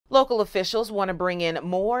Local officials want to bring in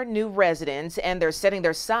more new residents, and they're setting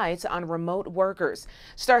their sights on remote workers.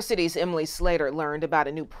 Star City's Emily Slater learned about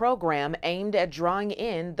a new program aimed at drawing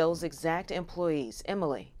in those exact employees.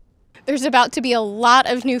 Emily. There's about to be a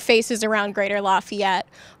lot of new faces around Greater Lafayette,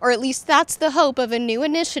 or at least that's the hope of a new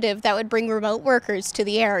initiative that would bring remote workers to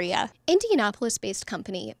the area. Indianapolis-based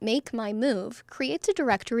company Make My Move creates a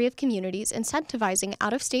directory of communities incentivizing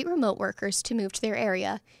out-of-state remote workers to move to their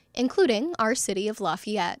area, including our city of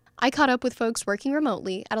Lafayette. I caught up with folks working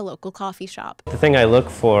remotely at a local coffee shop. The thing I look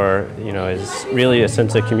for, is really a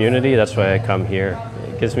sense of community. That's why I come here.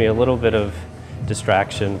 It gives me a little bit of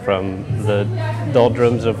distraction from the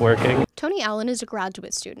doldrums of working. Tony Allen is a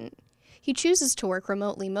graduate student. He chooses to work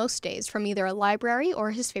remotely most days from either a library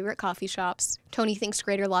or his favorite coffee shops. Tony thinks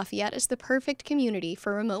Greater Lafayette is the perfect community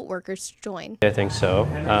for remote workers to join. I think so.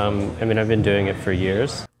 I've been doing it for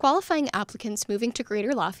years. Qualifying applicants moving to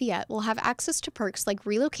Greater Lafayette will have access to perks like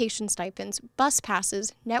relocation stipends, bus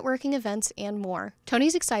passes, networking events, and more.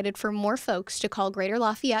 Tony's excited for more folks to call Greater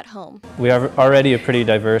Lafayette home. We are already a pretty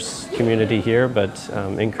diverse community here, but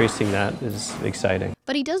increasing that is exciting.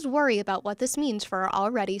 But he does worry about what this means for our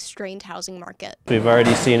already strained housing market. We've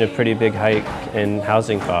already seen a pretty big hike in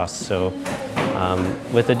housing costs, so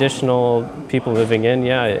with additional people moving in,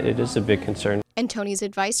 yeah, it is a big concern. And Tony's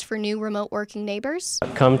advice for new remote working neighbors?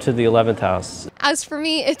 Come to the 11th house. As for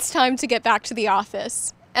me, it's time to get back to the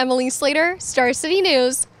office. Emily Slater, Star City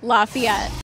News, Lafayette.